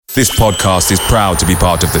This podcast is proud to be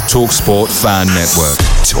part of the TalkSport Fan Network.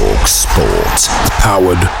 TalkSport.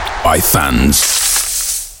 Powered by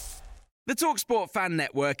fans. The TalkSport Fan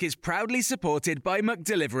Network is proudly supported by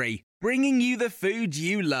McDelivery, bringing you the food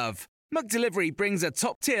you love. McDelivery brings a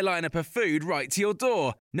top-tier lineup of food right to your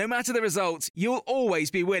door. No matter the result, you'll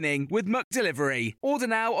always be winning with McDelivery. Order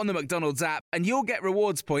now on the McDonald's app and you'll get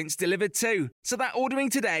rewards points delivered too. So that ordering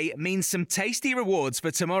today means some tasty rewards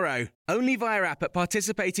for tomorrow. Only via app at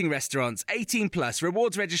participating restaurants. 18 plus.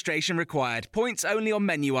 Rewards registration required. Points only on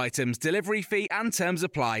menu items. Delivery fee and terms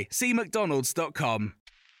apply. See mcdonalds.com.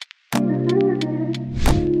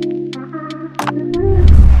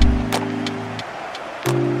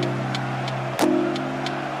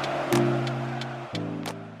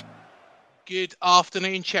 Good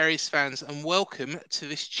afternoon, Cherries fans, and welcome to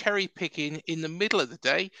this cherry picking in the middle of the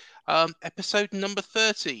day, episode number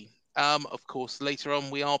 30. Of course, later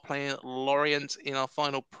on we are playing Lorient in our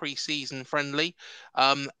final pre-season friendly.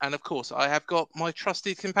 And of course, I have got my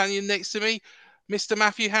trusted companion next to me, Mr.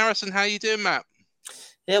 Matthew Harrison. How you doing, Matt?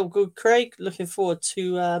 Yeah, well, good, Craig. Looking forward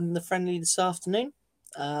to the friendly this afternoon.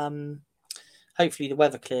 Hopefully the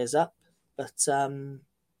weather clears up, but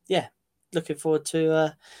yeah. Looking forward to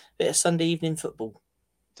a bit of Sunday evening football.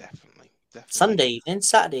 Definitely. Saturday evening.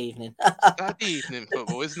 Saturday evening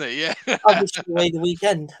football, isn't it? Yeah. I wish it away the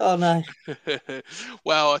weekend. Oh no.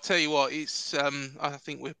 Well, I tell you what, it's I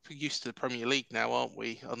think we're used to the Premier League now, aren't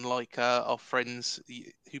we? Unlike our friends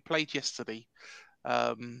who played yesterday.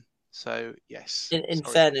 So yes. In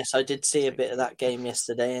fairness, I did see a bit of that game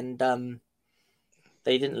yesterday, and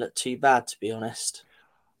they didn't look too bad, to be honest.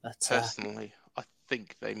 But personally, I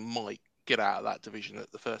think they might get out of that division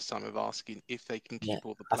at the first time of asking if they can keep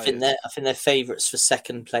all the players. I think they're favourites for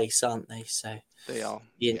second place, aren't they? So they are.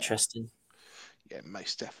 Be interesting. Yeah,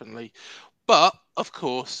 most definitely. But of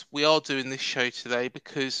course, we are doing this show today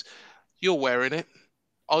because you're wearing it.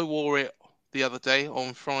 I wore it the other day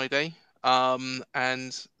on Friday,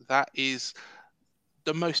 and that is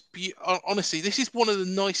the most honestly, this is one of the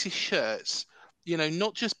nicest shirts. You know,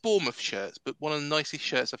 not just Bournemouth shirts, but one of the nicest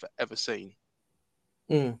shirts I've ever seen.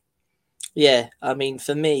 Yeah, I mean,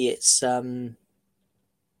 for me, it's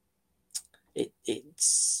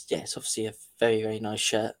it's obviously a very, very nice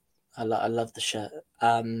shirt. I love the shirt.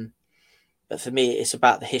 But for me, it's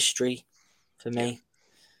about the history. For me,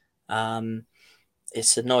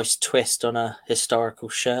 it's a nice twist on a historical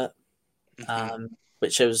shirt,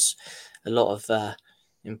 which shows a lot of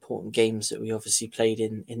important games that we obviously played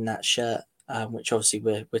in that shirt, which obviously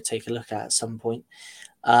we'll take a look at some point.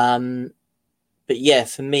 But yeah,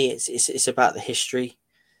 for me, it's about the history,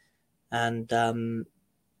 and I mean,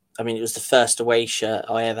 it was the first away shirt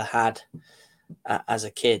I ever had as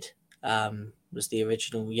a kid. Was the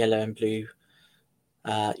original yellow and blue,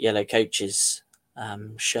 yellow coaches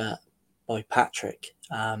shirt by Patrick.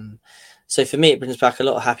 So for me, it brings back a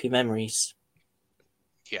lot of happy memories.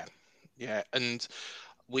 Yeah, and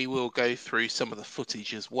we will go through some of the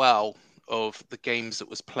footage as well of the games that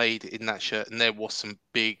was played in that shirt, and there was some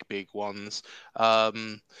big ones at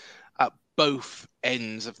both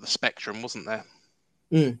ends of the spectrum, wasn't there?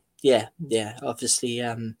 Yeah. Obviously,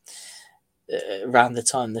 around the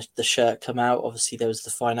time the shirt come out, obviously there was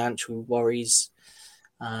the financial worries,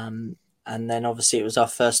 and then obviously it was our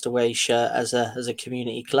first away shirt as a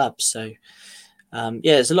community club. So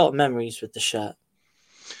there's a lot of memories with the shirt.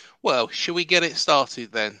 Well, shall we get it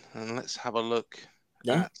started then, and let's have a look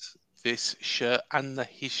at this shirt and the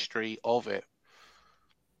history of it.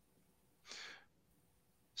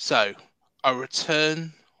 So, a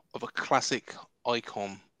return of a classic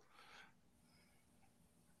icon.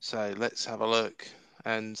 So let's have a look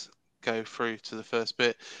and go through to the first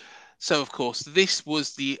bit. So, of course, this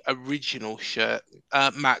was the original shirt.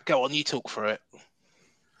 Matt, go on, you talk through it.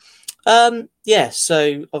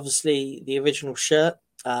 So obviously the original shirt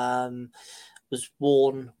was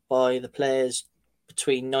worn by the players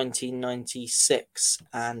between 1996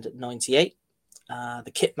 and 98.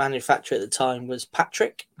 The kit manufacturer at the time was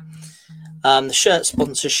Patrick. The shirt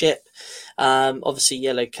sponsorship, obviously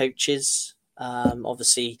yellow coaches,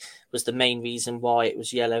 obviously was the main reason why it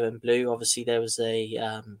was yellow and blue. Obviously there was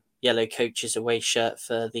a yellow coaches away shirt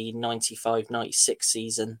for the 95-96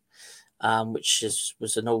 season, which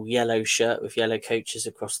was an all yellow shirt with yellow coaches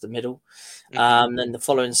across the middle. Then the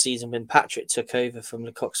following season, when Patrick took over from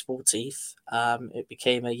Le Coq Sportif, it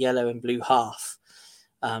became a yellow and blue half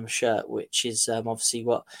shirt, which is obviously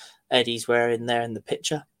what Eddie's wearing there in the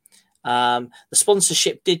picture. The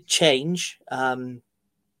sponsorship did change.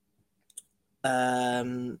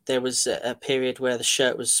 There was a period where the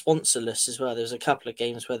shirt was sponsorless as well. There was a couple of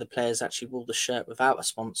games where the players actually wore the shirt without a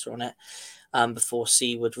sponsor on it. before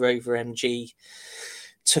Seawood Rover MG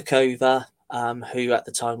took over, who at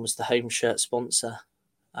the time was the home shirt sponsor.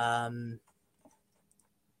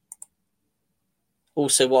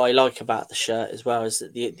 Also, what I like about the shirt as well is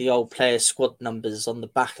that the old player squad numbers on the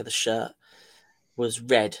back of the shirt was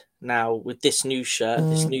red. Now, with this new shirt,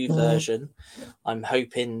 this new version, I'm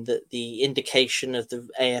hoping that the indication of the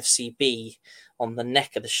AFCB on the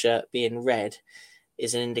neck of the shirt being red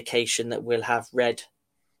is an indication that we'll have red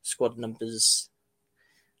squad numbers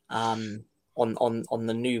on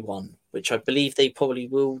the new one, which I believe they probably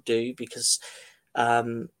will do, because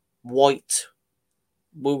white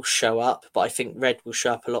will show up, but I think red will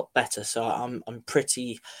show up a lot better. So I'm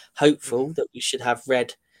pretty hopeful that we should have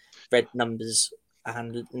red numbers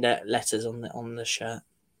and letters on the shirt.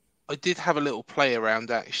 I did have a little play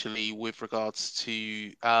around actually with regards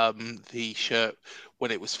to the shirt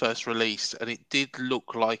when it was first released, and it did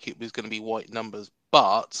look like it was going to be white numbers,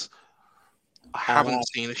 but I haven't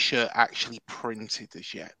seen a shirt actually printed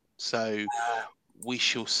as yet. So we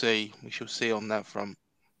shall see. We shall see on that front.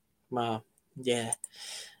 Wow, yeah.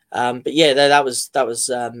 But yeah, that was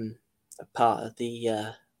a part of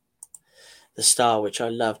the star, which I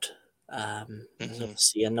loved. There's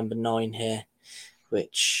obviously a number 9 here,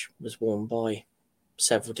 which was worn by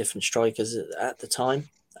several different strikers at the time.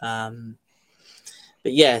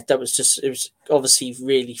 But yeah, it was obviously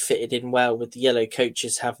really fitted in well with the yellow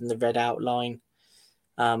coaches having the red outline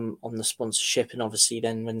on the sponsorship, and obviously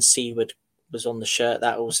then when Seawood was on the shirt,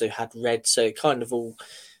 that also had red, so it kind of all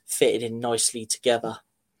fitted in nicely together.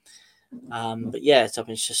 But yeah,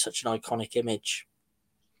 it's just such an iconic image.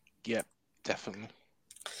 Yeah, definitely.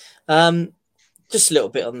 Just a little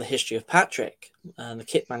bit on the history of Patrick, the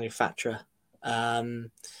kit manufacturer,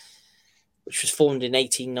 which was formed in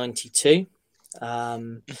 1892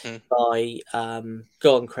 by,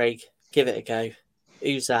 go on, Craig, give it a go.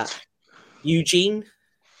 Who's that? Eugene?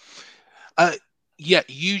 Yeah,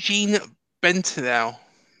 Eugene Bentonau.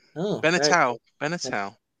 Oh, Benetau.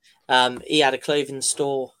 He had a clothing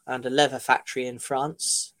store and a leather factory in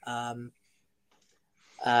France.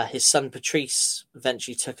 His son Patrice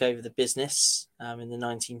eventually took over the business in the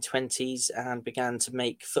 1920s and began to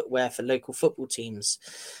make footwear for local football teams.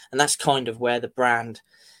 And that's kind of where the brand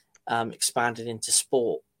expanded into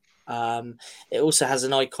sport. It also has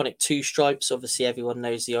an iconic 2 stripes. Obviously, everyone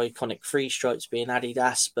knows the iconic 3 stripes being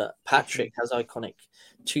Adidas, but Patrick has iconic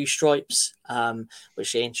 2 stripes,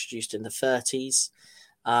 which they introduced in the 30s.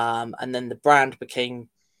 And then the brand became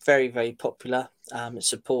very, very popular. It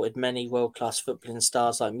supported many world-class footballing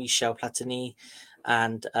stars like Michel Platini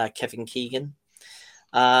and Kevin Keegan.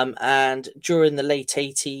 And during the late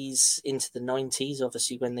 80s into the 90s,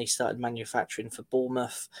 obviously when they started manufacturing for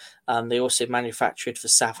Bournemouth, they also manufactured for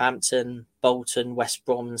Southampton, Bolton, West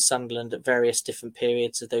Brom and Sunderland at various different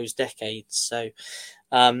periods of those decades. So,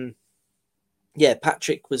 yeah,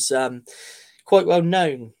 Patrick was quite well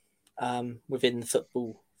known within the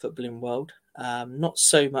footballing world. Not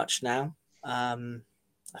so much now.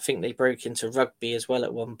 I think they broke into rugby as well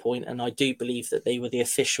at one point, and I do believe that they were the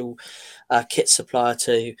official kit supplier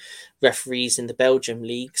to referees in the Belgium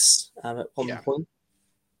leagues at one point.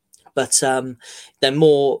 But they're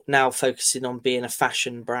more now focusing on being a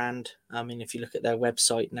fashion brand. I mean, if you look at their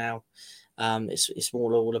website now, it's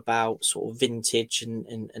more all about sort of vintage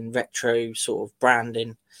and retro sort of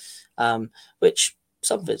branding, which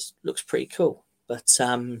some of it looks pretty cool. But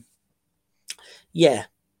yeah.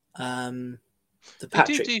 The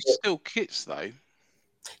Patrick, they do still kits though.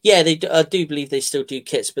 Yeah, I do believe they still do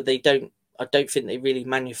kits, but they don't. I don't think they really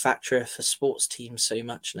manufacture for sports teams so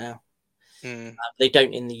much now. They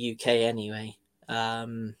don't in the UK anyway. I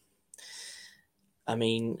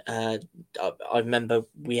mean, I remember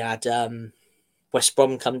we had West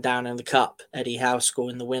Brom come down in the cup, Eddie Howe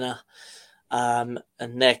scoring the winner, and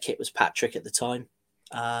their kit was Patrick at the time.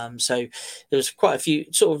 So there was quite a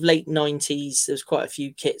few sort of late 90s. There's quite a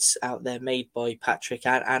few kits out there made by Patrick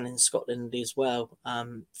and in Scotland as well. A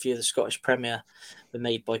few of the Scottish Premier were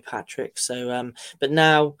made by Patrick. So, but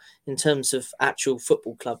now in terms of actual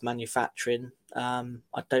football club manufacturing, I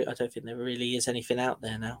don't think there really is anything out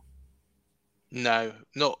there now. No,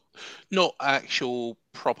 not actual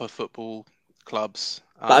proper football clubs.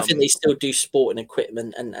 But I think they still do sporting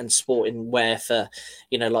equipment and sporting wear for,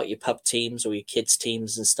 like your pub teams or your kids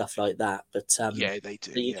teams and stuff like that. But yeah, they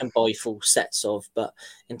do. You can buy full sets of. But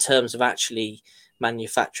in terms of actually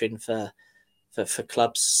manufacturing for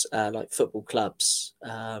clubs like football clubs,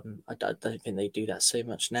 I don't think they do that so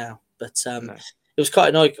much now. But No. It was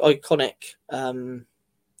quite an iconic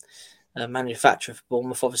manufacturer for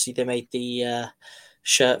Bournemouth. Obviously, they made the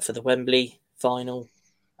shirt for the Wembley final.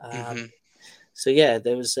 So yeah,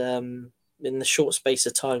 there was in the short space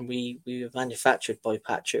of time, we were manufactured by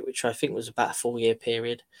Patrick, which I think was about a 4-year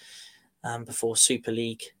period before Super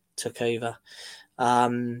League took over.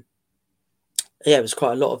 It was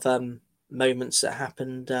quite a lot of moments that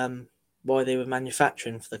happened while they were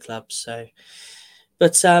manufacturing for the club. So,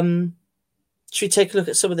 but should we take a look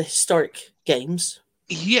at some of the historic games?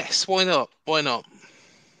 Yes, why not? Why not?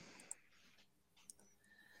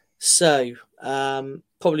 So,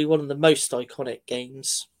 probably one of the most iconic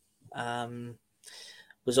games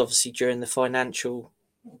was obviously during the financial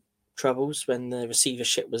troubles when the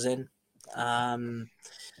receivership was in.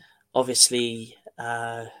 Obviously,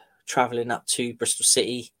 travelling up to Bristol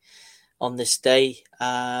City on this day,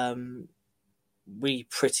 we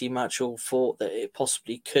pretty much all thought that it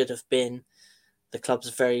possibly could have been the club's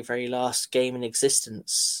very, very last game in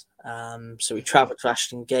existence. So we travelled to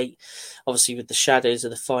Ashton Gate, obviously with the shadows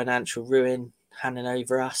of the financial ruin hanging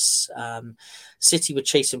over us. City were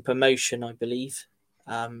chasing promotion, I believe.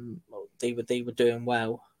 They were doing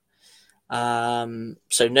well.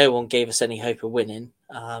 So no one gave us any hope of winning,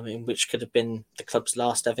 in which could have been the club's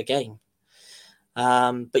last ever game.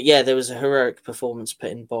 But yeah, there was a heroic performance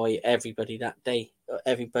put in by everybody that day,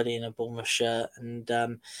 everybody in a Bournemouth shirt,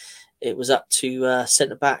 and it was up to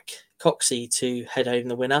centre-back Coxey to head home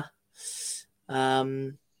the winner.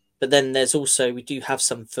 But then we do have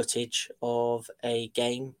some footage of a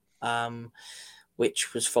game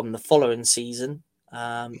which was from the following season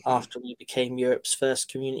after we became Europe's first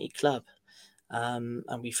community club. And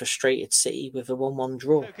we frustrated City with a 1-1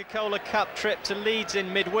 draw. Coca-Cola Cup trip to Leeds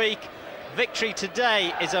in midweek. Victory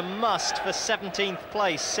today is a must for 17th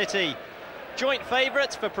place City. Joint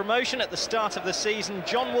favourites for promotion at the start of the season,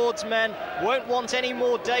 John Ward's men won't want any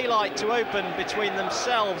more daylight to open between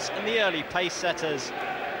themselves and the early pace setters.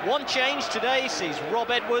 One change today sees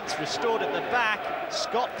Rob Edwards restored at the back.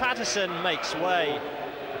 Scott Patterson makes way.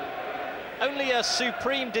 Only a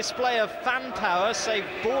supreme display of fan power saved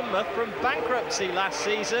Bournemouth from bankruptcy last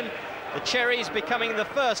season, the Cherries becoming the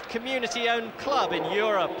first community-owned club in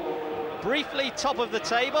Europe. Briefly top of the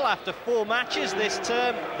table after 4 matches this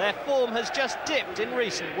term, their form has just dipped in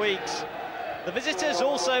recent weeks. The visitors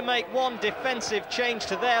also make one defensive change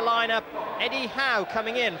to their lineup, Eddie Howe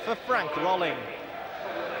coming in for Frank Rolling.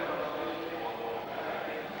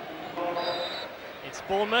 It's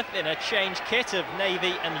Bournemouth in a change kit of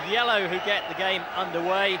navy and yellow who get the game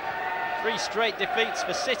underway. 3 straight defeats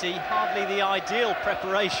for City, hardly the ideal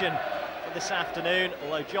preparation for this afternoon,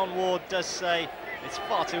 although John Ward does say it's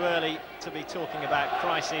far too early to be talking about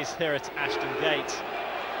crises here at Ashton Gate.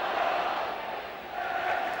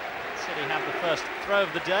 City have the first throw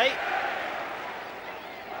of the day.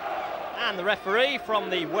 And the referee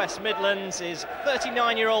from the West Midlands is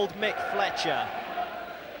 39-year-old Mick Fletcher.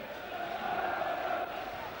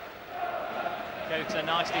 Gota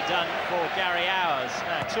nicely done for Gary Hours.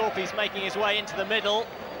 Now Torpy's making his way into the middle.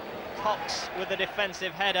 Cox with a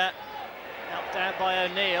defensive header. Helped out by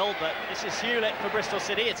O'Neill, but this is Hewlett for Bristol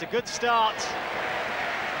City. It's a good start.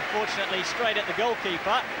 Unfortunately, straight at the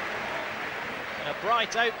goalkeeper. And a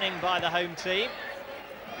bright opening by the home team.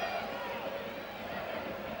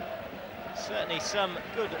 Certainly some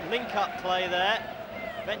good link-up play there.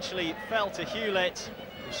 Eventually fell to Hewlett,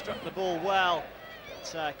 who struck the ball well,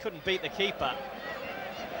 but couldn't beat the keeper.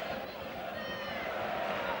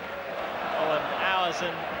 Oh, and Hours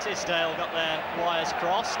and Tisdale got their wires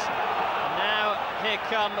crossed. Now, here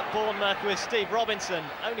come Bournemouth with Steve Robinson.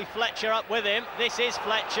 Only Fletcher up with him. This is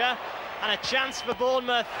Fletcher. And a chance for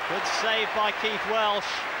Bournemouth. Good save by Keith Welsh.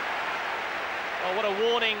 Oh, what a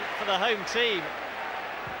warning for the home team.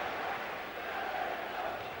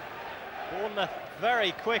 Bournemouth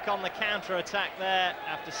very quick on the counter-attack there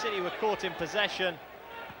after City were caught in possession.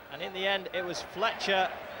 And in the end, it was Fletcher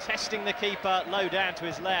testing the keeper low down to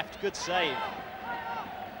his left. Good save.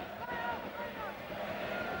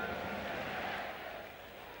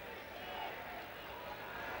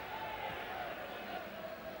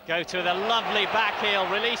 Gota with a lovely back heel,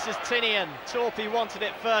 releases Tinian. Torpy wanted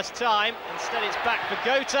it first time, instead it's back for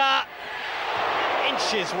Gota.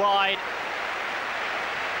 Inches wide.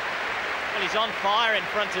 Well, he's on fire in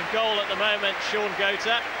front of goal at the moment, Sean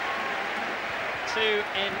Gota. 2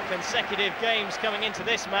 in consecutive games coming into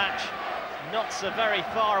this match. Not so very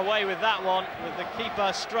far away with that one, with the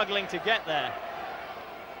keeper struggling to get there.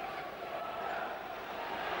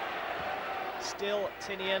 Still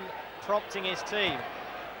Tinian prompting his team.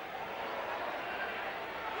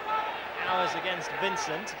 Hours against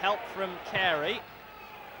Vincent, help from Carey.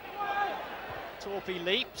 Torpy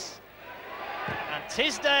leaps. And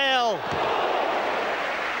Tisdale!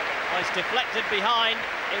 Well, it's deflected behind.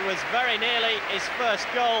 It was very nearly his first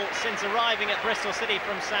goal since arriving at Bristol City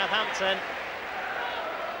from Southampton.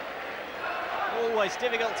 Always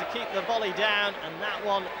difficult to keep the volley down, and that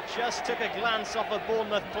one just took a glance off a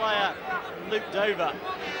Bournemouth player and looped over.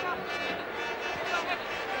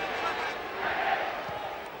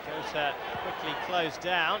 Gota quickly closed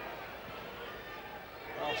down.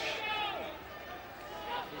 Welsh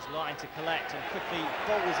is line to collect and quickly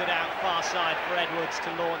bowls it out far side for Edwards to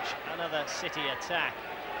launch another City attack.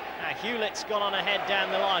 Now Hewlett's gone on ahead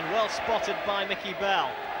down the line, well spotted by Mickey Bell.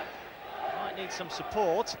 Might need some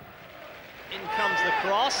support. In comes the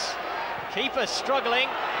cross. Keeper struggling.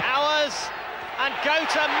 Hours, and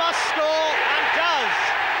Gota must score, and does.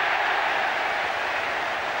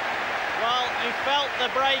 Well, you felt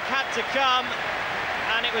the break had to come,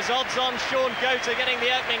 and it was odds on Sean Gota getting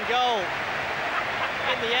the opening goal.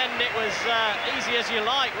 In the end, it was easy as you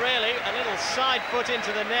like, really. A little side foot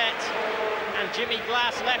into the net, and Jimmy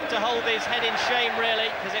Glass left to hold his head in shame,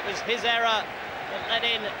 really, because it was his error that led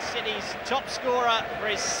in City's top scorer for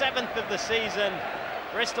his 7th of the season.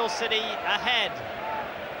 Bristol City ahead.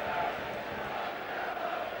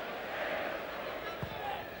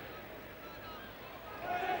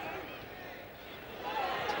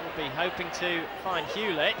 Will be hoping to find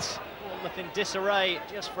Hewlett. Bournemouth in disarray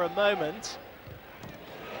just for a moment.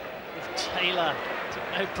 If Taylor took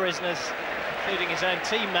no prisoners, including his own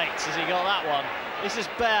teammates as he got that one. This is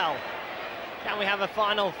Bell. Can we have a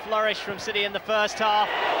final flourish from City in the first half?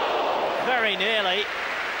 Very nearly.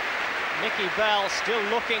 Mickey Bell still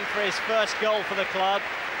looking for his first goal for the club.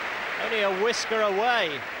 Only a whisker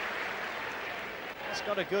away. He's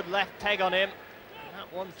got a good left peg on him. And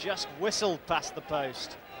that one just whistled past the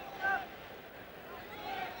post.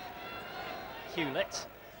 Hewlett.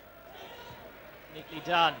 Neatly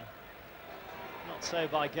done. Not so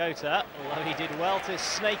by Gota, although he did well to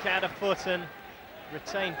snake out a foot and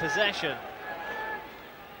retain possession.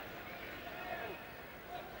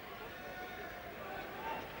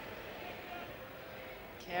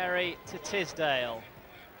 Carey to Tisdale.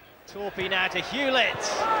 Torpy now to Hewlett.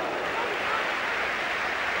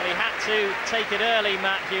 Well, he had to take it early,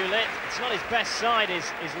 Matt Hewlett. It's not his best side,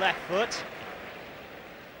 his left foot.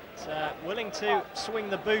 But, willing to swing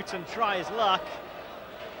the boot and try his luck.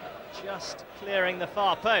 Just clearing the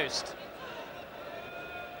far post.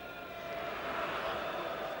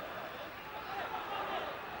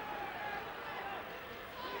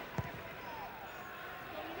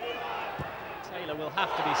 Taylor will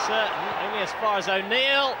have to be certain, only as far as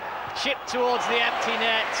O'Neill. Chipped towards the empty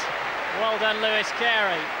net. Well done, Lewis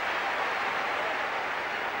Carey.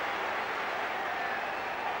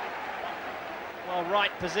 Well,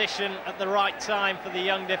 right position at the right time for the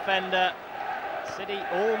young defender. City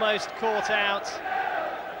almost caught out.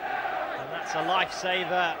 And that's a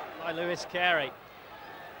lifesaver by Lewis Carey.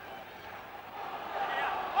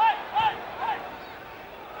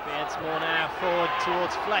 Beardsmore now forward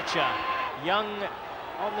towards Fletcher. Young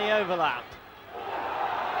on the overlap.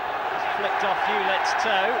 Just flicked off Hewlett's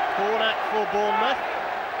toe. Corner for Bournemouth.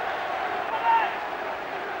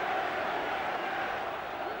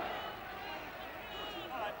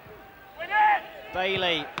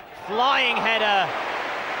 Bailey, flying header,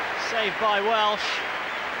 saved by Welsh.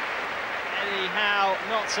 Eddie Howe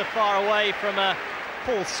not so far away from a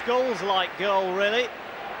Paul Scholes-like goal, really.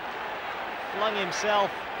 Flung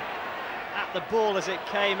himself at the ball as it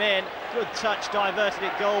came in. Good touch, diverted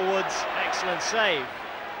it goalwards. Excellent save.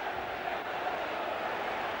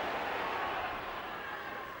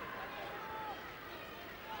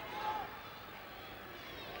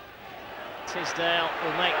 Tisdale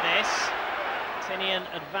will make this. Tinian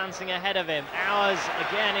advancing ahead of him. Hours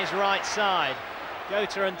again his right side.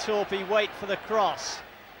 Gota and Torpy wait for the cross.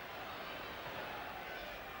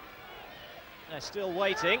 They're still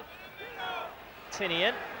waiting.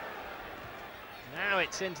 Tinian. Now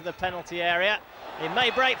it's into the penalty area. It may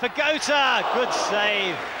break for Gota. Good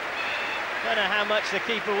save. Don't know how much the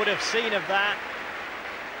keeper would have seen of that.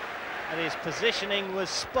 And his positioning was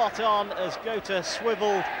spot on as Gota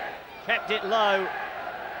swiveled, kept it low.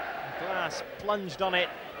 Glass plunged on it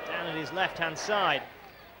down at his left-hand side.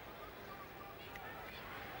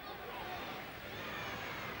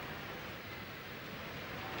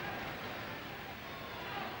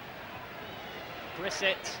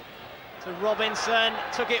 Brissett to Robinson,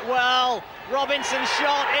 took it well. Robinson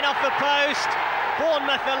shot in off the post.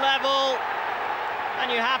 Bournemouth are level.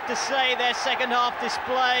 And you have to say their second half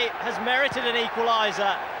display has merited an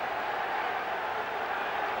equaliser.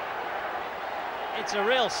 It's a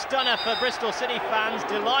real stunner for Bristol City fans,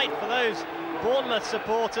 delight for those Bournemouth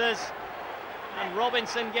supporters. And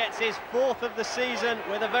Robinson gets his 4th of the season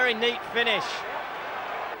with a very neat finish.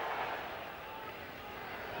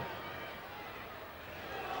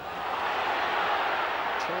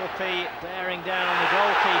 Torpy bearing down on the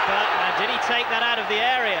goalkeeper. Now, did he take that out of the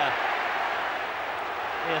area?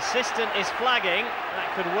 The assistant is flagging. That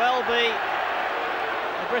could well be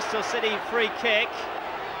a Bristol City free kick.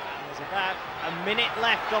 There's about a minute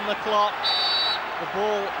left on the clock. The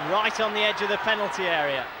ball right on the edge of the penalty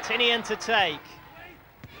area. Tinian to take.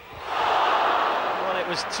 Well, it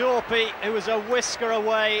was Torpy who was a whisker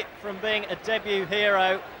away from being a debut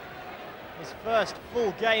hero. His first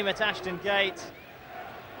full game at Ashton Gate.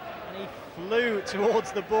 And he flew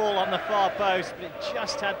towards the ball on the far post, but it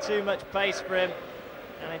just had too much pace for him.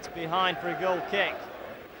 And it's behind for a goal kick.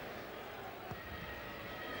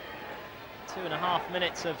 2.5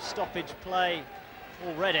 minutes of stoppage play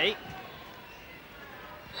already.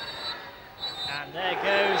 And there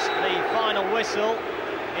goes the final whistle.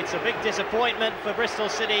 It's a big disappointment for Bristol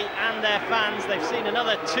City and their fans. They've seen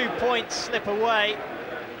another 2 points slip away.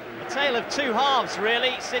 A tale of two halves,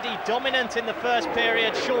 really. City dominant in the first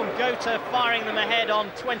period. Sean Gota firing them ahead on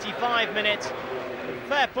 25 minutes.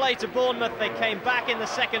 Fair play to Bournemouth. They came back in the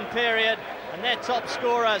second period. And their top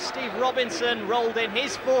scorer, Steve Robinson, rolled in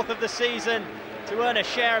his fourth of the season to earn a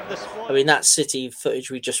share of the spoil. I mean, that City footage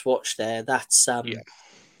we just watched there, that's...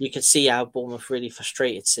 You could see how Bournemouth really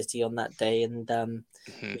frustrated City on that day, and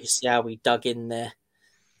you see how we dug in there.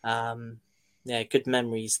 Good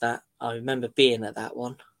memories that. I remember being at that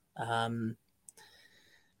one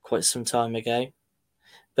quite some time ago.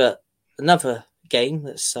 But another game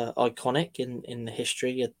that's iconic in the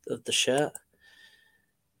history of the shirt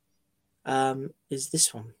is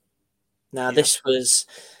this one. Now, this was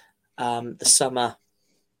the summer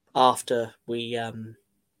after we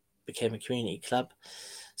became a community club.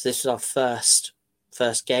 So this was our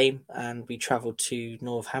first game, and we travelled to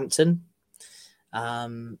Northampton.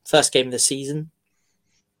 First game of the season.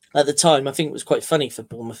 At the time, I think it was quite funny for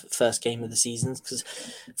Bournemouth first game of the season, because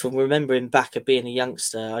from remembering back of being a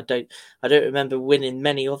youngster, I don't remember winning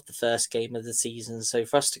many of the first game of the season. So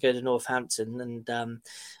for us to go to Northampton, and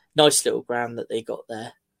nice little ground that they got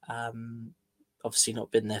there. Obviously not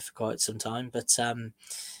been there for quite some time, but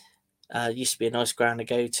used to be a nice ground to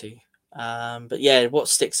go to. But yeah, what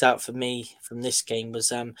sticks out for me from this game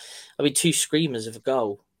was, two screamers of a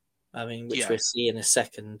goal. Which we'll see in a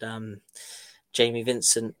second. Jamie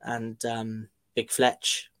Vincent and Big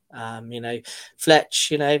Fletch.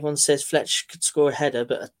 Fletch, everyone says Fletch could score a header,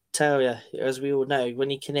 but I tell you, as we all know, when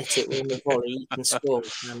he can hit it on the volley, he can score.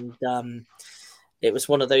 And it was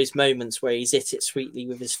one of those moments where he's hit it sweetly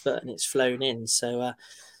with his foot and it's flown in. So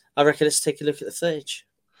I reckon let's take a look at the footage.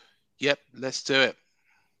 Yep, let's do it.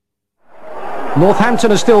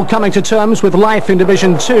 Northampton are still coming to terms with life in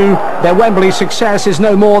Division 2. Their Wembley success is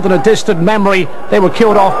no more than a distant memory. They were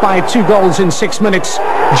killed off by 2 goals in 6 minutes.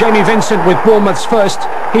 Jamie Vincent with Bournemouth's first.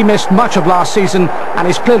 He missed much of last season and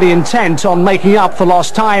is clearly intent on making up for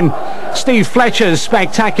lost time. Steve Fletcher's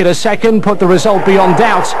spectacular second put the result beyond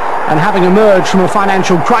doubt, and having emerged from a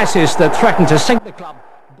financial crisis that threatened to sink the club.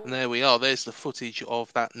 And there we are. There's the footage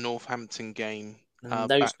of that Northampton game.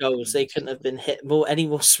 Those goals, they couldn't have been hit any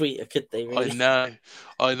more sweeter, could they? Really?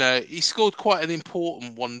 I know. He scored quite an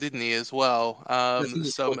important one, didn't he, as well?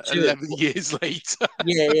 Some 11 years later.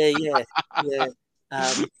 Yeah.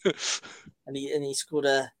 And he scored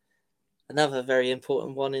another very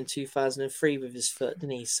important one in 2003 with his foot,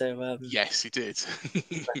 didn't he? So yes, he did.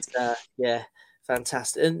 but,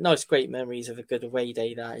 fantastic and nice, great memories of a good away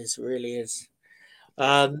day. That is, really is.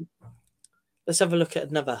 Let's have a look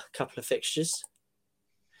at another couple of fixtures.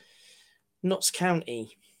 Notts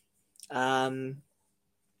County. 2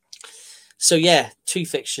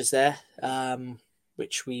 fixtures there,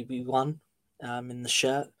 which we won in the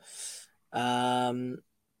shirt.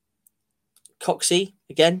 Coxey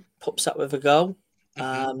again pops up with a goal.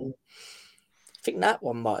 I think that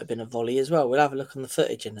one might have been a volley as well. We'll have a look on the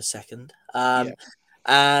footage in a second.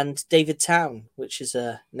 And David Town, which is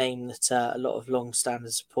a name that a lot of long-standing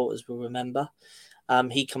supporters will remember.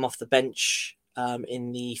 He come off the bench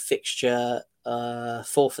in the fixture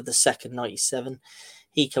 4th of the 2nd, 97.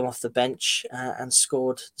 He come off the bench and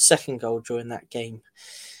scored the second goal during that game.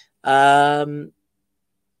 The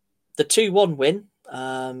 2-1 win.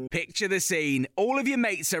 Picture the scene. All of your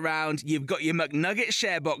mates around, you've got your McNugget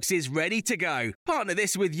share boxes ready to go. Partner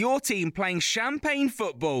this with your team playing champagne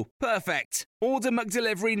football. Perfect. Order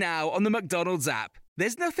McDelivery now on the McDonald's app.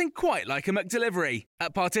 There's nothing quite like a McDelivery.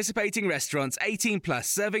 At participating restaurants, 18 plus,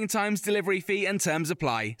 serving times, delivery fee and terms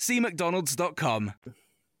apply. See mcdonalds.com.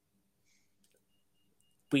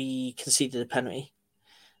 We conceded a penalty.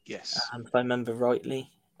 Yes. If I remember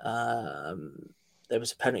rightly. There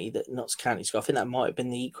was a penalty that Notts County scored. I think that might have been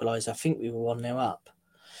the equaliser. I think we were 1-0 up,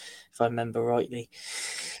 if I remember rightly.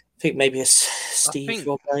 I think maybe a Steve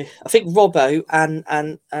Robbo. I think Robbo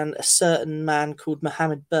and a certain man called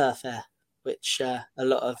Mohammed Bertha, which a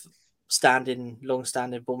lot of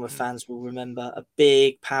long-standing Bournemouth fans will remember. A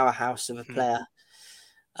big powerhouse of a player.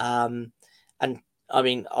 And I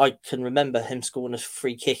mean, I can remember him scoring a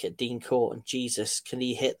free kick at Dean Court, and Jesus, can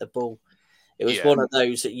he hit the ball? It was one of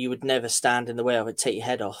those that you would never stand in the way of it, take your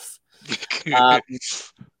head off.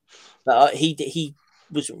 But he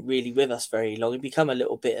wasn't really with us very long. He became a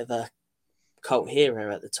little bit of a cult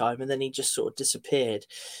hero at the time, and then he just sort of disappeared.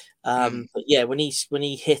 But yeah, when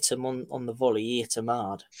he hit him on the volley, he hit him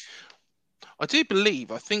hard. I think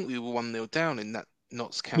we were 1-0 down in that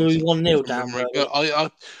Notts County. We were 1-0 down.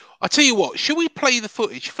 But I tell you what, shall we play the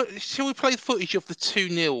footage? Shall we play the footage of the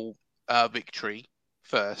 2-0 victory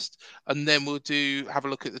first, and then we'll have a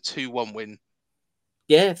look at the 2-1 win?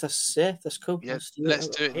 Yeah, that's cool. Yeah, let's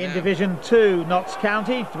do it now. In Division 2, Notts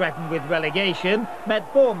County, threatened with relegation,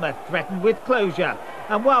 met Bournemouth, threatened with closure.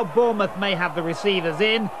 And while Bournemouth may have the receivers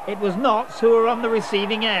in, it was Notts who were on the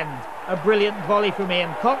receiving end. A brilliant volley from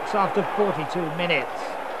Ian Cox after 42 minutes.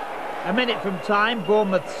 A minute from time,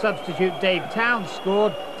 Bournemouth substitute Dave Towns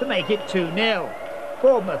scored to make it 2-0.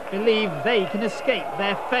 Bournemouth believe they can escape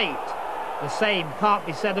their fate. The same can't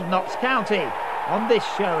be said of Notts County on this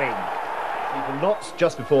showing. Even Notts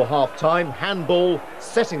just before half-time, handball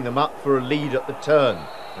setting them up for a lead at the turn,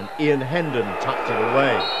 and Ian Hendon tucked it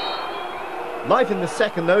away. Life in the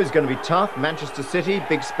second, though, is going to be tough. Manchester City,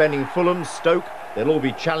 big spending Fulham, Stoke, they'll all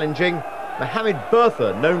be challenging. Mohammed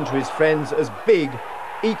Bertha, known to his friends as Big,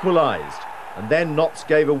 equalised, and then Notts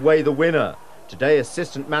gave away the winner. Today,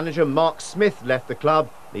 assistant manager Mark Smith left the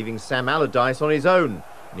club, leaving Sam Allardyce on his own,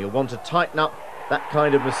 and he'll want to tighten up that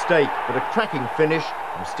kind of mistake, but a cracking finish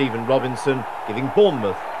from Stephen Robinson, giving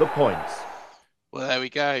Bournemouth the points. Well, there we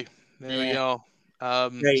go. We are.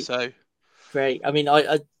 Great. Great. I mean,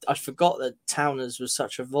 I forgot that Towners was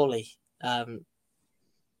such a volley.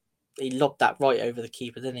 He lobbed that right over the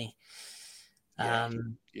keeper, didn't he?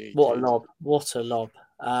 What a lob. What a lob.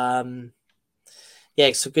 Some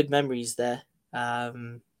good memories there. I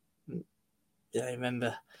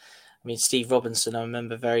remember... Steve Robinson, I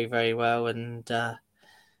remember very, very well, and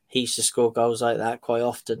he used to score goals like that quite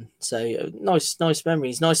often. So nice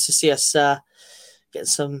memories. Nice to see us get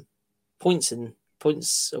some points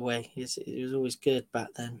away. It was always good back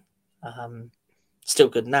then. Still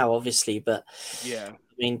good now, obviously, but yeah.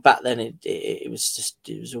 Back then it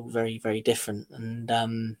was all very, very different.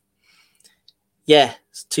 And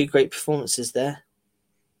it's two great performances there.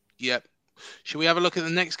 Yep. Should we have a look at the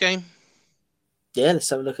next game? Yeah, let's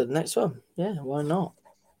have a look at the next one. Yeah, why not?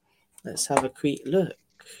 Let's have a quick look.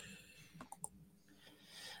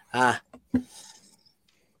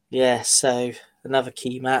 So another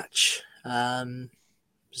key match was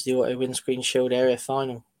the Auto Windscreen Shield Area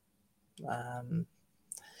Final,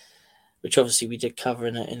 which obviously we did cover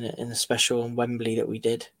in a special on Wembley that we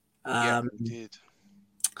did. We did.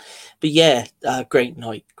 But great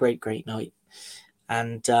night, great night,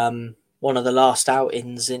 and one of the last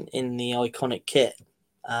outings in the iconic kit.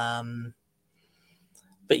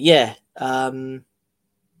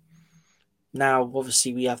 Now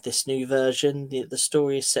obviously we have this new version. The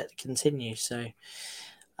story is set to continue. So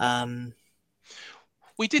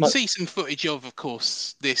we did see some footage of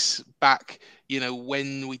course, this back,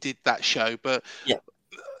 when we did that show. But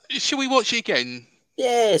should we watch it again?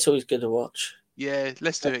 Yeah, it's always good to watch. Yeah,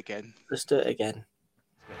 let's do it again. Let's do it again.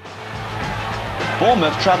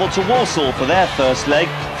 Bournemouth travelled to Walsall for their first leg.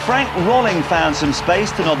 Frank Rolling found some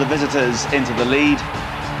space to nod the visitors into the lead.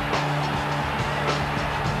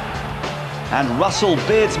 And Russell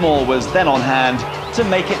Beardsmore was then on hand to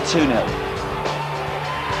make it 2-0.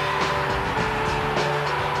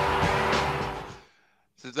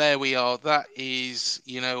 So there we are. That is,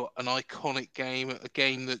 an iconic game, a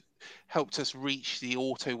game that helped us reach the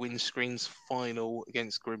Auto Windscreens final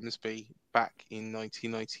against Grimsby back in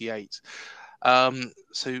 1998.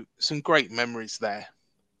 So some great memories there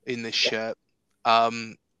in this shirt.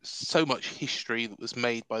 So much history that was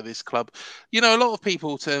made by this club. A lot of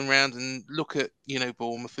people turn around and look at,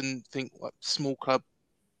 Bournemouth and think like small club,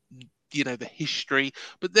 the history.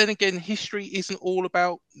 But then again, history isn't all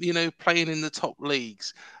about, playing in the top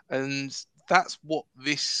leagues. And that's what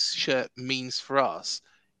this shirt means for us,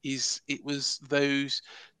 is it was those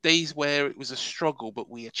days where it was a struggle, but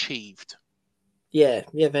we achieved. Yeah,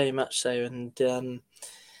 very much so. And,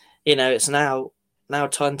 it's now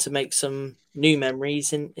time to make some new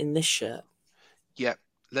memories in this shirt. Yep.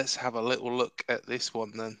 Let's have a little look at this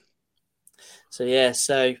one then. So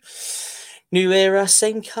new era,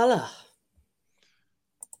 same colour.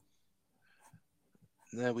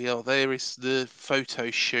 there we are. There is the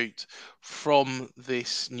photo shoot from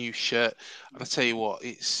this new shirt. And I tell you what,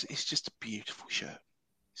 it's just a beautiful shirt.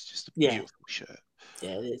 It's just a Yeah, beautiful shirt.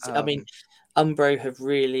 yeah, it is. I mean, Umbro have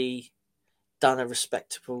really done a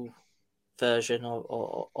respectable version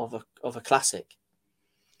of a classic.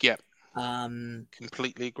 Yeah, Um,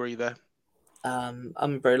 completely agree there.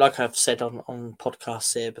 Umbro, like I've said on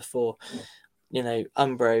podcasts here before,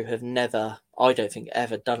 Umbro have never, I don't think,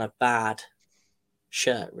 ever done a bad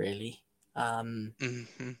shirt really.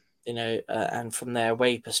 Mm-hmm. And from their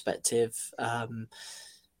away perspective,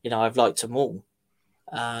 I've liked them all.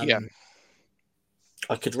 Yeah.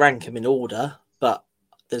 I could rank them in order, but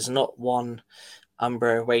there's not one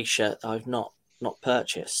Umbro away shirt that I've not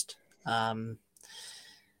purchased. But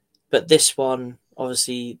this one,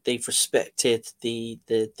 obviously, they've respected the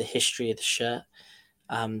history of the shirt,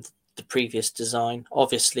 the previous design.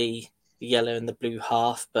 Obviously, the yellow and the blue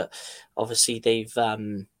half, but obviously they've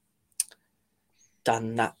done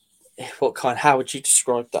that. How would you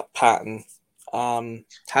describe that pattern?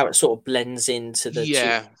 How it sort of blends into the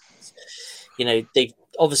two. They've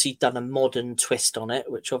obviously done a modern twist on it,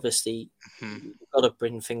 which obviously you've got to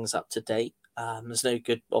bring things up to date. There's no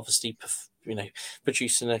good, obviously,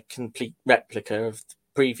 producing a complete replica of the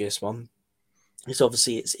previous one. Because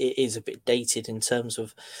obviously it is a bit dated in terms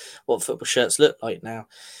of what football shirts look like now.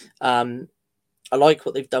 I like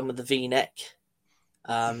what they've done with the V-neck.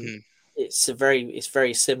 It's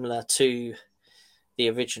very similar to the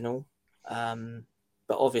original,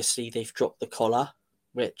 but obviously they've dropped the collar,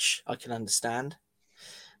 which I can understand.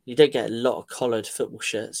 You don't get a lot of collared football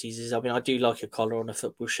shirts these days. I mean, I do like a collar on a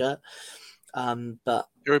football shirt, but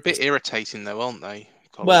they're a bit irritating though, aren't they?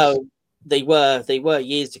 Collars? Well, they were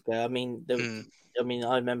years ago. I mean,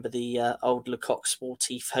 I remember the old Lecoq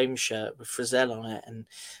Sportif home shirt with Frizzell on it, and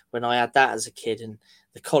when I had that as a kid, and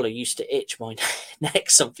the collar used to itch my neck,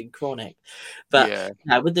 something chronic. But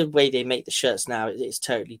with the way they make the shirts now, it's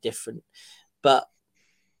totally different. But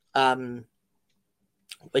when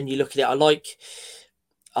you look at it, I like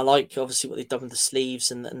obviously what they've done with the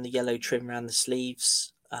sleeves and the yellow trim around the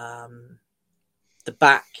sleeves. The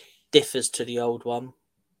back differs to the old one.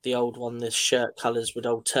 The old one, the shirt colours would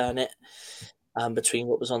alternate between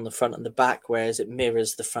what was on the front and the back, whereas it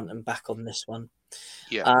mirrors the front and back on this one.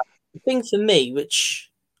 Yeah. The thing for me,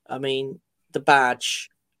 the badge,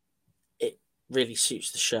 it really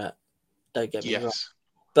suits the shirt. Don't get me wrong.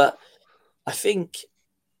 But I think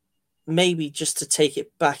maybe just to take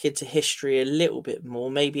it back into history a little bit more,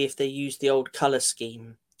 maybe if they use the old colour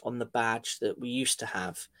scheme on the badge that we used to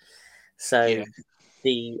have. So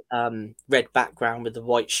the red background with the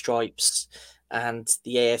white stripes and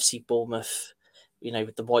the AFC Bournemouth,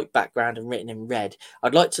 with the white background and written in red.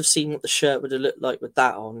 I'd like to have seen what the shirt would have looked like with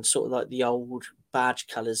that on, sort of like the old badge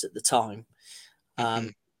colours at the time,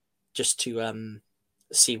 just to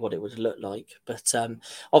see what it would have looked like. But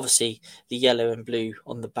obviously the yellow and blue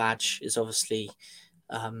on the badge is obviously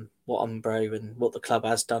what Umbro and what the club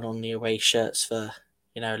has done on the away shirts for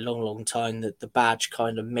a long time. That the badge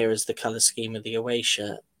kind of mirrors the colour scheme of the away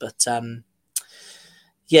shirt. But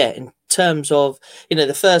in terms of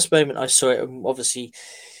the first moment I saw it, obviously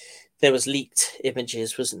there was leaked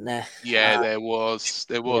images, wasn't there? Yeah, there was.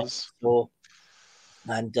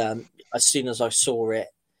 And as soon as I saw it,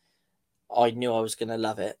 I knew I was going to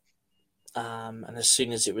love it. And as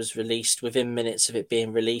soon as it was released, within minutes of it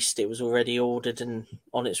being released, it was already ordered and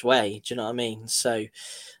on its way. Do you know what I mean? So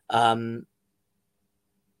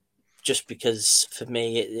just because for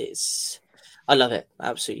me, I love it. I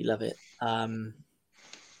absolutely love it.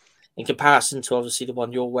 In comparison to obviously the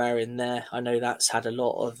one you're wearing there, I know that's had a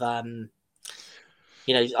lot of,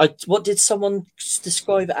 what did someone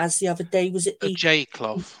describe it as the other day? Was it the J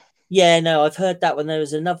cloth? Yeah, no, I've heard that one. There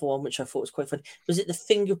was another one which I thought was quite funny. Was it the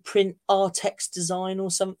fingerprint Artex design or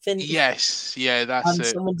something? Yes, yeah, that's it.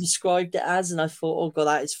 Someone described it as, and I thought, oh god,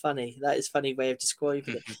 that is funny. That is a funny way of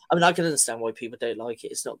describing it. I mean, I can understand why people don't like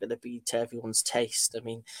it. It's not going to be to everyone's taste. I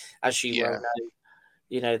mean, as you well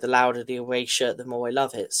know, the louder the away shirt, the more I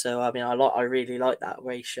love it. So I mean, I really like that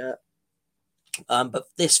away shirt. But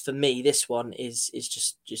for me, this one is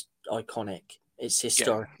just iconic. It's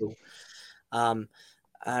historical.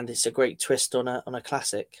 And it's a great twist on a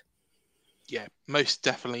classic. Yeah, most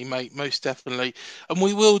definitely, mate. Most definitely. And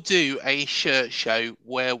we will do a shirt show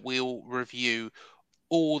where we'll review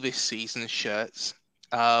all this season's shirts.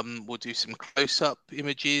 We'll do some close-up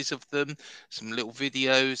images of them, some little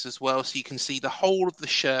videos as well, so you can see the whole of the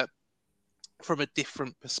shirt from a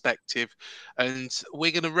different perspective. And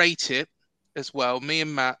we're going to rate it as well. Me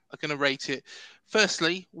and Matt are going to rate it.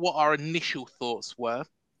 Firstly, what our initial thoughts were,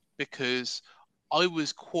 because I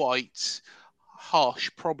was quite harsh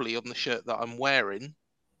probably on the shirt that I'm wearing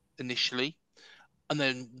initially, and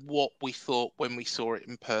then what we thought when we saw it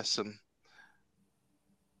in person.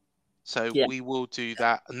 So Yeah. we will do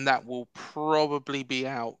that, and that will probably be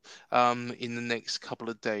out in the next couple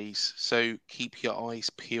of days. So keep your eyes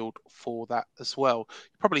peeled for that as well.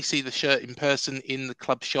 You'll probably see the shirt in person in the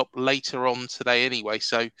club shop later on today anyway.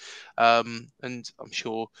 So, and I'm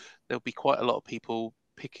sure there'll be quite a lot of people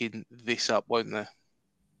picking this up, won't there?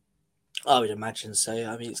 I would imagine so.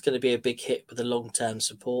 I mean, it's going to be a big hit with the long-term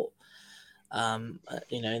support. And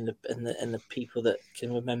the people that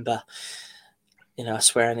can remember,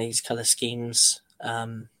 us wearing these colour schemes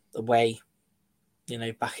away,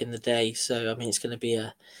 back in the day. So I mean, it's going to be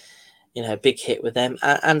a big hit with them,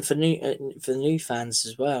 and for the new fans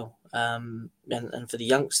as well, and for the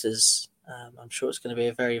youngsters. I'm sure it's going to be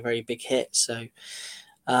a very, very big hit. So,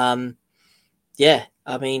 yeah,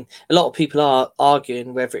 I mean, a lot of people are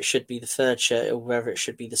arguing whether it should be the third shirt or whether it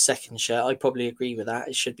should be the second shirt. I probably agree with that.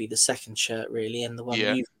 It should be the second shirt, really, and the one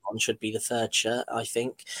you've on should be the third shirt, I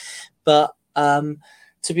think. But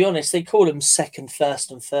to be honest, they call them second,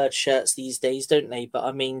 first, and third shirts these days, don't they? But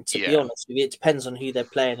I mean, to be honest with you, it depends on who they're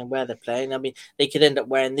playing and where they're playing. I mean, they could end up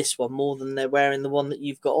wearing this one more than they're wearing the one that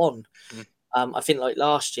you've got on. I think like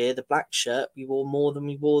last year, the black shirt, we wore more than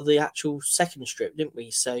we wore the actual second strip, didn't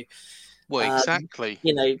we? So, well, exactly.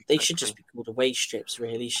 They should just be called away strips,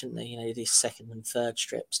 really, shouldn't they? These second and third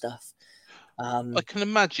strip stuff. I can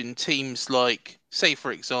imagine teams like, say,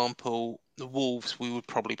 for example, the Wolves, we would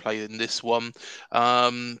probably play in this one.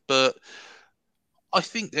 But I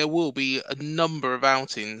think there will be a number of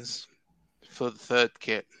outings for the third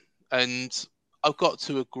kit. And I've got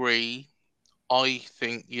to agree. I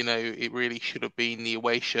think, it really should have been the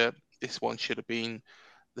away shirt. This one should have been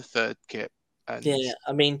the third kit. And yeah,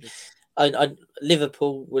 I mean,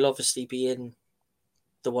 Liverpool will obviously be in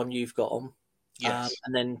the one you've got on. Yes.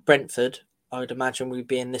 And then Brentford, I would imagine, would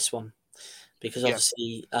be in this one because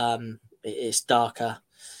obviously it's darker,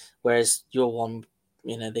 whereas your one,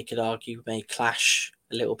 they could argue may clash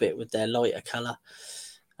a little bit with their lighter colour.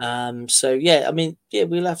 So, yeah, I mean, yeah,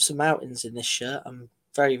 we'll have some outings in this shirt. I'm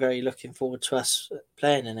very, very looking forward to us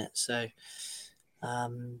playing in it. So,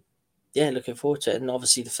 looking forward to it. And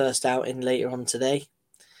obviously the first outing later on today,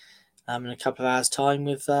 in a couple of hours' time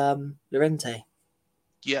with Llorente.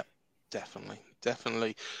 Yep,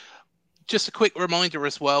 definitely. Just a quick reminder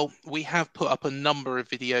as well, we have put up a number of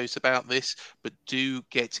videos about this, but do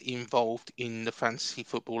get involved in the Fantasy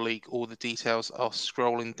Football League. All the details are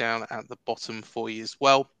scrolling down at the bottom for you as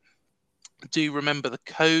well. Do remember the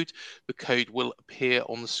code. The code will appear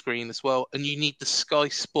on the screen as well. And you need the Sky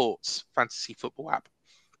Sports Fantasy Football app,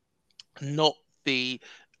 not the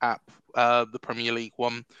app, the Premier League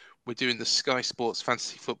one. We're doing the Sky Sports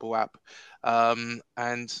Fantasy Football app. And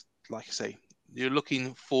like I say, you're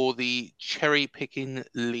looking for the Cherry Picking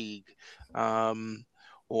League,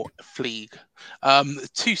 or Fleague,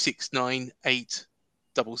 2698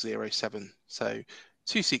 007. So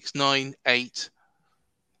 2698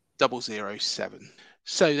 007.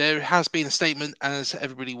 So there has been a statement, as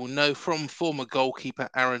everybody will know, from former goalkeeper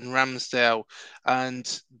Aaron Ramsdale.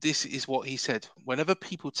 And this is what he said. Whenever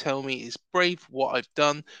people tell me it's brave what I've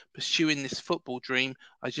done pursuing this football dream,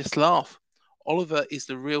 I just laugh. Oliver is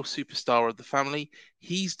the real superstar of the family.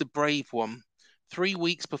 He's the brave one. 3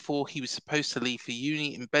 weeks before he was supposed to leave for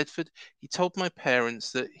uni in Bedford, he told my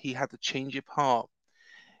parents that he had a change of heart.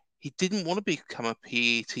 He didn't want to become a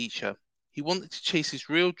PE teacher. He wanted to chase his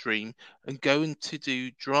real dream and go into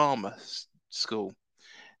do drama school.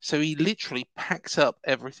 So he literally packed up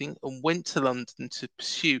everything and went to London to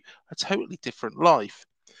pursue a totally different life.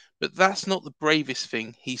 But that's not the bravest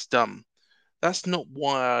thing he's done. That's not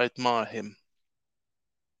why I admire him.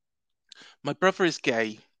 My brother is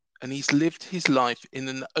gay, and he's lived his life in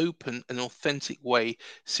an open and authentic way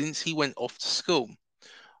since he went off to school.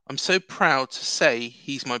 I'm so proud to say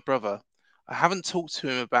he's my brother. I haven't talked to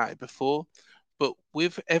him about it before, but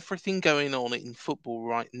with everything going on in football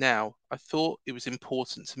right now, I thought it was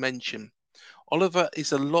important to mention. Oliver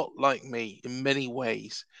is a lot like me in many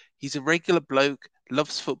ways. He's a regular bloke,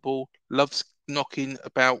 loves football, loves knocking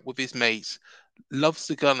about with his mates, loves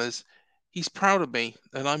the Gunners. He's proud of me,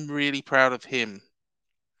 and I'm really proud of him.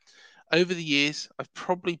 Over the years, I've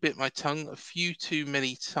probably bit my tongue a few too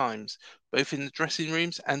many times, both in the dressing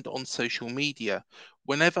rooms and on social media.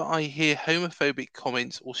 Whenever I hear homophobic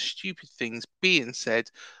comments or stupid things being said,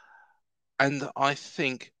 and I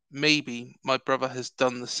think maybe my brother has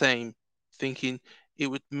done the same, thinking it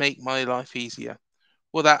would make my life easier.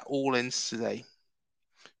 Well, that all ends today.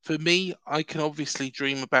 For me, I can obviously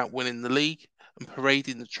dream about winning the league and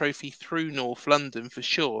parading the trophy through North London for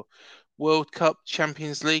sure. World Cup,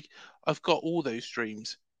 Champions League. I've got all those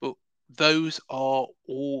dreams, but those are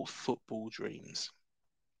all football dreams.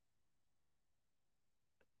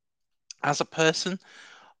 As a person,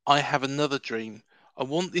 I have another dream. I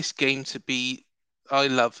want this game I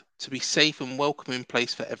love to be safe and welcoming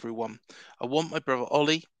place for everyone. I want my brother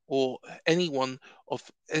Ollie or anyone of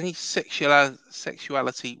any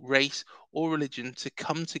sexuality, race, or religion to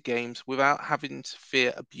come to games without having to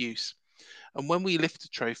fear abuse. And when we lift a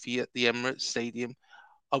trophy at the Emirates Stadium,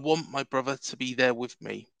 I want my brother to be there with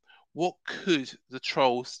me. What could the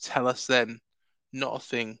trolls tell us then? Not a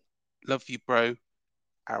thing. Love you, bro,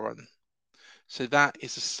 Aaron. So that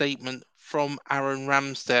is a statement from Aaron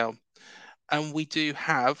Ramsdale. And we do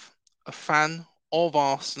have a fan of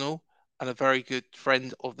Arsenal and a very good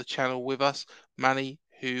friend of the channel with us, Manny,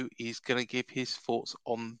 who is going to give his thoughts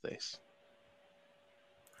on this.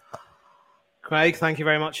 Craig, thank you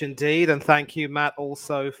very much indeed, and thank you, Matt,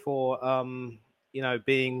 also for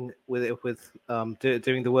being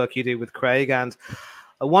doing the work you do with Craig, and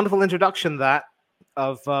a wonderful introduction that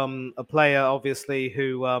of a player, obviously,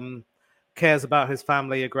 who cares about his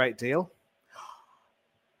family a great deal.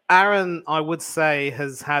 Aaron, I would say,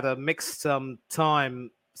 has had a mixed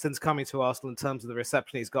time since coming to Arsenal in terms of the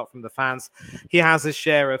reception he's got from the fans. He has his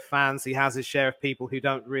share of fans. He has his share of people who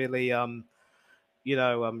don't really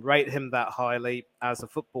rate him that highly as a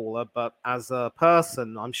footballer, but as a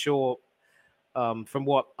person, I'm sure, from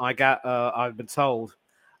what I've been told.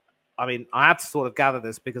 I mean, I have to sort of gather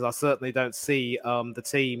this because I certainly don't see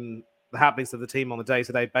the happenings of the team on a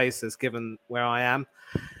day-to-day basis, given where I am.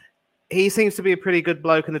 He seems to be a pretty good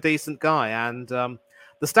bloke and a decent guy, and the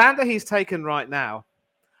stand that he's taken right now,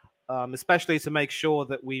 especially to make sure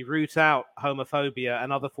that we root out homophobia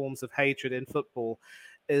and other forms of hatred in football,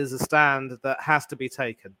 is a stand that has to be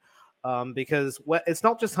taken, because it's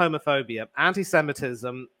not just homophobia,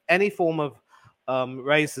 anti-Semitism, any form of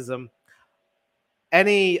racism,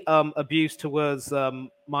 any abuse towards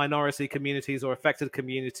minority communities or affected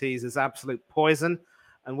communities is absolute poison,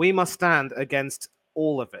 and we must stand against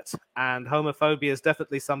all of it. And homophobia is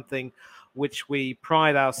definitely something which we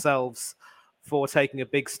pride ourselves for taking a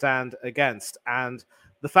big stand against. And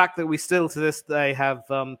the fact that we still to this day have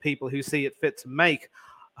people who see it fit to make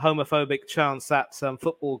homophobic chants at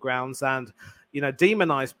football grounds and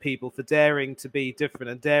demonize people for daring to be different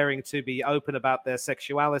and daring to be open about their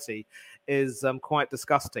sexuality is quite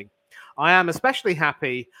disgusting. I am especially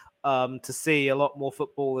happy to see a lot more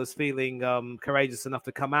footballers feeling courageous enough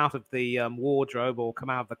to come out of the wardrobe or come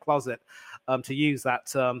out of the closet, to use that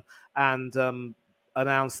term, and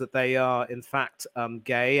announce that they are in fact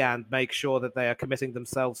gay, and make sure that they are committing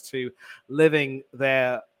themselves to living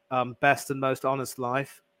their best and most honest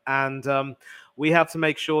life. And we have to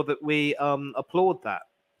make sure that we applaud that.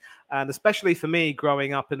 And especially for me,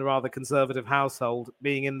 growing up in a rather conservative household,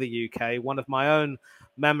 being in the UK, one of my own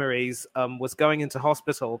memories was going into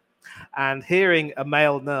hospital and hearing a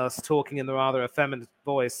male nurse talking in a rather effeminate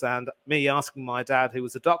voice, and me asking my dad, who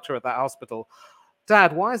was a doctor at that hospital,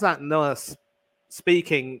 "Dad, why is that nurse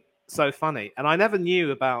speaking so funny?" And I never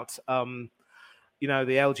knew about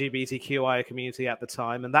the LGBTQI community at the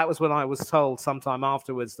time. And that was when I was told sometime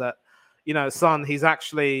afterwards that, son, he's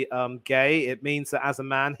actually gay. It means that as a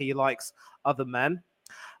man, he likes other men.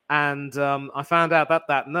 And I found out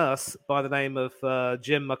that nurse by the name of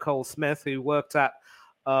Jim McCall Smith, who worked at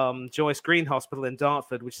Joyce Green Hospital in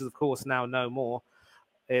Dartford, which is, of course, now no more.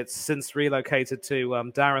 It's since relocated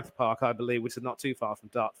to Dartmouth Park, I believe, which is not too far from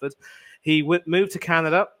Dartford. He moved to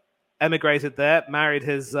Canada, emigrated there, married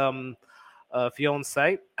his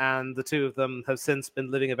fiance, and the two of them have since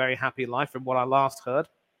been living a very happy life from what I last heard.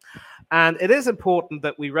 And it is important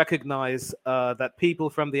that we recognize that people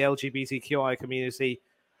from the LGBTQI community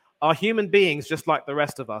are human beings just like the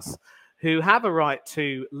rest of us, who have a right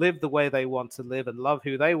to live the way they want to live and love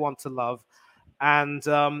who they want to love. And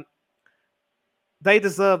they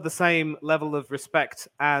deserve the same level of respect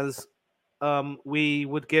as we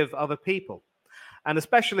would give other people. And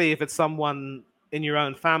especially if it's someone in your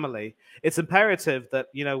own family, it's imperative that,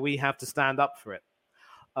 we have to stand up for it.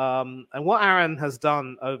 And what Aaron has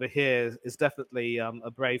done over here is definitely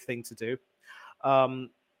a brave thing to do.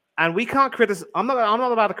 And we can't criticize. I'm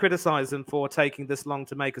not about to criticize him for taking this long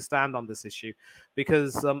to make a stand on this issue,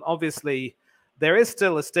 because obviously there is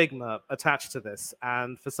still a stigma attached to this,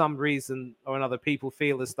 and for some reason or another, people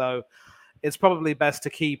feel as though it's probably best to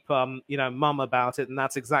keep mum about it, and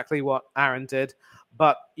that's exactly what Aaron did.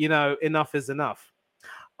 But enough is enough.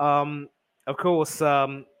 Of course,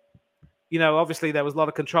 obviously there was a lot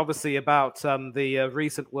of controversy about the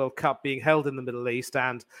recent World Cup being held in the Middle East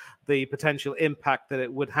and the potential impact that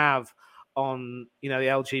it would have on, the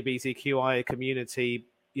LGBTQIA community,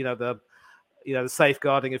 the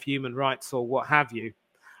safeguarding of human rights or what have you.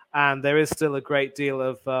 And there is still a great deal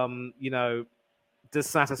of,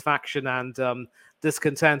 dissatisfaction and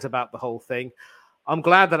discontent about the whole thing. I'm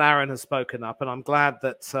glad that Aaron has spoken up, and I'm glad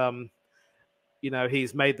that,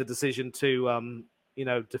 he's made the decision to,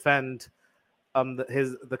 defend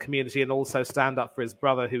the community and also stand up for his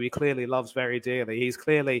brother, who he clearly loves very dearly. He's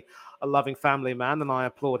clearly a loving family man, and I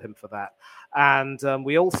applaud him for that. And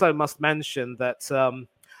we also must mention that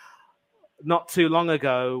not too long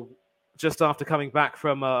ago, just after coming back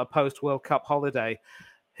from a post-World Cup holiday,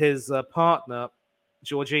 his partner,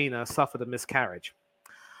 Georgina, suffered a miscarriage.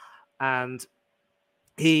 And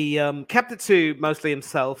he kept it to mostly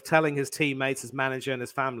himself, telling his teammates, his manager, and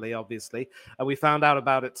his family, obviously. And we found out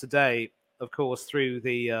about it today, of course, through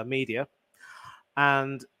the media.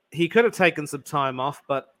 And he could have taken some time off,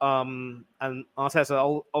 but and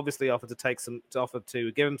Arteta obviously offered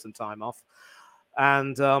to give him some time off.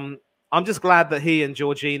 And I'm just glad that he and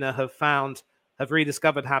Georgina have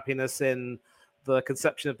rediscovered happiness in the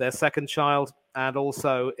conception of their second child and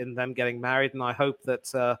also in them getting married. And I hope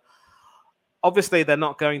that obviously they're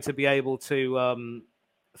not going to be able to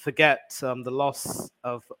forget the loss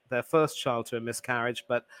of their first child to a miscarriage,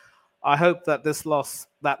 but I hope that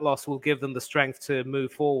that loss will give them the strength to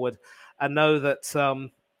move forward and know that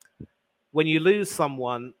when you lose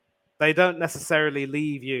someone, they don't necessarily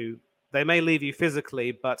leave you. They may leave you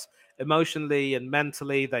physically, but emotionally and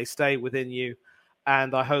mentally, they stay within you.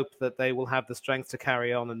 And I hope that they will have the strength to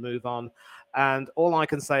carry on and move on. And all I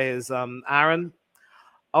can say is, Aaron,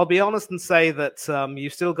 I'll be honest and say that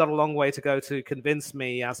you've still got a long way to go to convince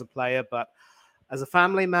me as a player, but as a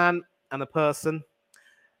family man and a person,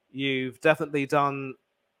 you've definitely done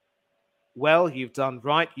well, you've done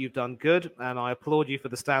right, you've done good, and I applaud you for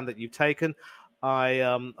the stand that you've taken. I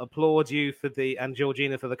applaud you and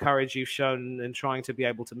Georgina for the courage you've shown in trying to be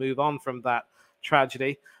able to move on from that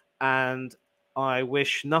tragedy. And I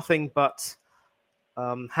wish nothing but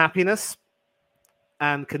happiness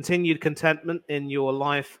and continued contentment in your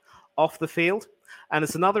life off the field. And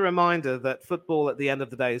it's another reminder that football at the end of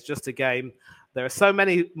the day is just a game. There are so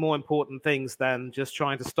many more important things than just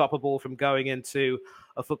trying to stop a ball from going into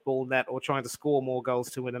a football net or trying to score more goals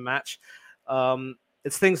to win a match.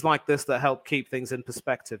 It's things like this that help keep things in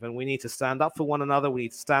perspective. And we need to stand up for one another. We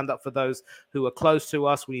need to stand up for those who are close to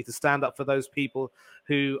us. We need to stand up for those people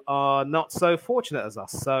who are not so fortunate as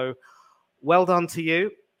us. So well done to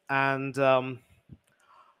you. And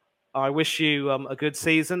I wish you a good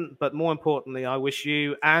season. But more importantly, I wish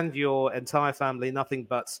you and your entire family nothing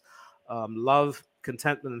but love,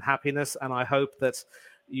 contentment, and happiness. And I hope that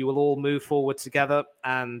you will all move forward together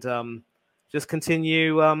and just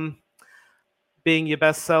continue being your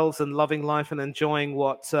best selves and loving life and enjoying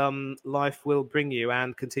what life will bring you,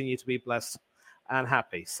 and continue to be blessed and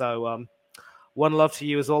happy. So one love to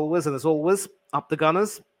you as always, and as always, up the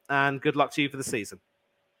Gunners, and good luck to you for the season.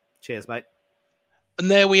 Cheers, mate. And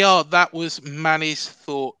there we are. That was Manny's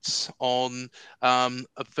thoughts on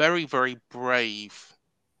a very, very brave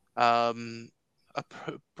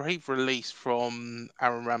brave release from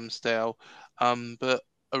Aaron Ramsdale, but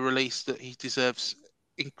a release that he deserves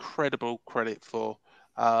incredible credit for,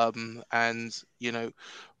 and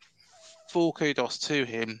full kudos to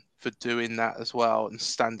him for doing that as well and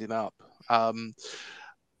standing up.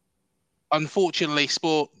 Unfortunately,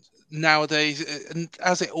 sport nowadays, and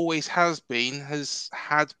as it always has been, has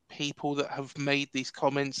had people that have made these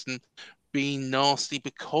comments and been nasty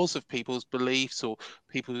because of people's beliefs or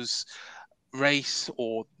people's race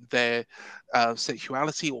or their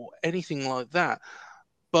sexuality or anything like that.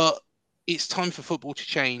 But it's time for football to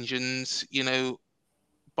change, and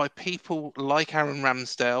by people like Aaron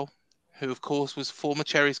Ramsdale, who of course was former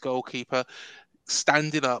Cherries goalkeeper,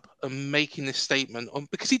 standing up and making this statement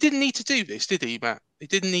because he didn't need to do this, did he, Matt? He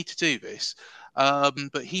didn't need to do this,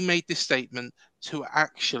 but he made this statement to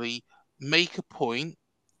actually make a point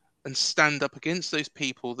and stand up against those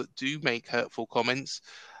people that do make hurtful comments.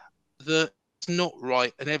 That's not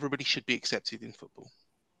right, and everybody should be accepted in football.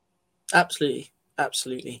 Absolutely.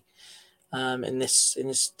 In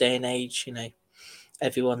this day and age,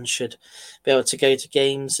 everyone should be able to go to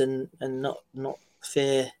games and not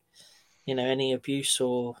fear, any abuse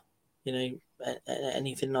or,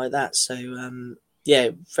 anything like that. So,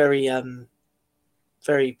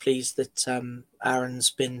 very pleased that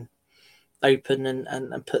Aaron's been open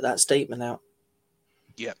and put that statement out.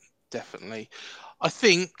 Yeah, definitely. I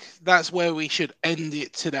think that's where we should end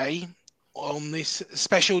it today. on this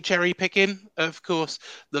special cherry picking. Of course,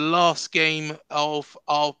 the last game of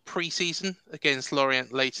our pre-season against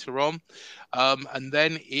Lorient later on. And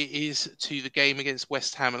then it is to the game against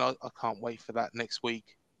West Ham, and I can't wait for that next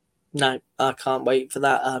week. No, I can't wait for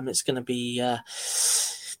that. It's going to be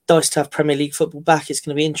nice to have Premier League football back. It's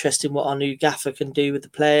going to be interesting what our new gaffer can do with the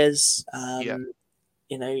players.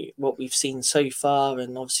 You know, what we've seen so far,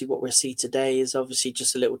 and obviously what we'll see today is obviously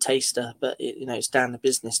just a little taster, but it's down to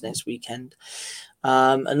business next weekend.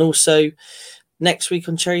 And also next week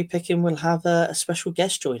on Cherry Picking, we'll have a special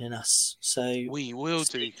guest joining us. So we will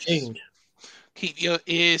stay tuned. Keep your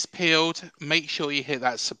ears peeled. Make sure you hit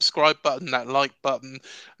that subscribe button, that like button,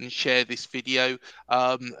 and share this video.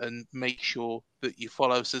 And make sure that you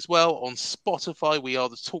follow us as well on Spotify. We are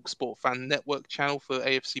the TalkSport Fan Network channel for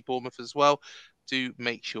AFC Bournemouth as well. Do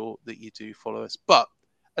make sure that you do follow us. But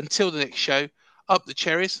until the next show, up the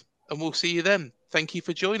cherries, and we'll see you then. Thank you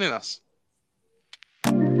for joining us.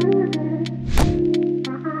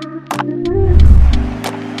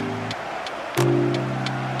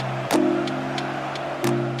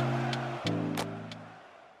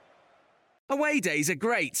 Away days are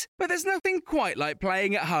great, but there's nothing quite like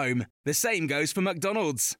playing at home. The same goes for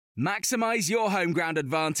McDonald's. Maximise your home ground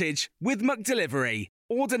advantage with McDelivery.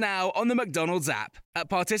 Order now on the McDonald's app. At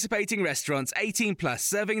participating restaurants, 18 plus,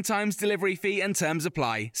 serving times, delivery fee and terms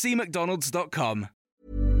apply. See mcdonalds.com.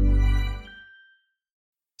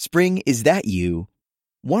 Spring, is that you?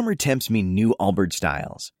 Warmer temps mean new Allbirds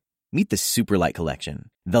styles. Meet the Superlight Collection,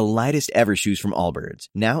 the lightest ever shoes from Allbirds,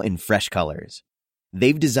 now in fresh colors.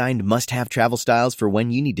 They've designed must-have travel styles for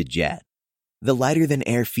when you need to jet. The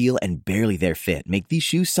lighter-than-air feel and barely-there fit make these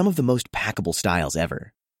shoes some of the most packable styles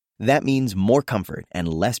ever. That means more comfort and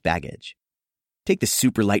less baggage. Take the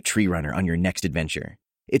Superlight Tree Runner on your next adventure.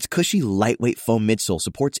 Its cushy, lightweight foam midsole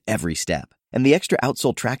supports every step, and the extra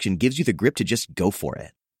outsole traction gives you the grip to just go for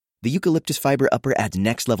it. The eucalyptus fiber upper adds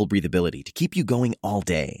next-level breathability to keep you going all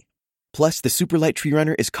day. Plus, the Superlight Tree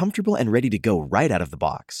Runner is comfortable and ready to go right out of the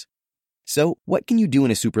box. So, what can you do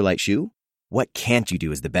in a Superlight shoe? What can't you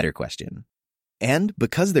do is the better question. And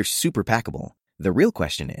because they're super packable, the real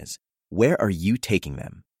question is, where are you taking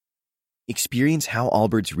them? Experience how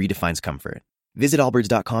Allbirds redefines comfort. Visit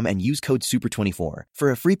allbirds.com and use code SUPER24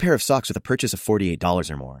 for a free pair of socks with a purchase of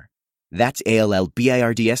 $48 or more. That's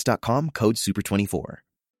ALLBIRDS.com, code SUPER24.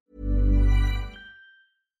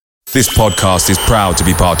 This podcast is proud to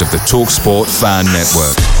be part of the TalkSport Fan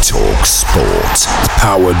Network. TalkSport.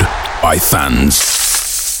 Powered by fans.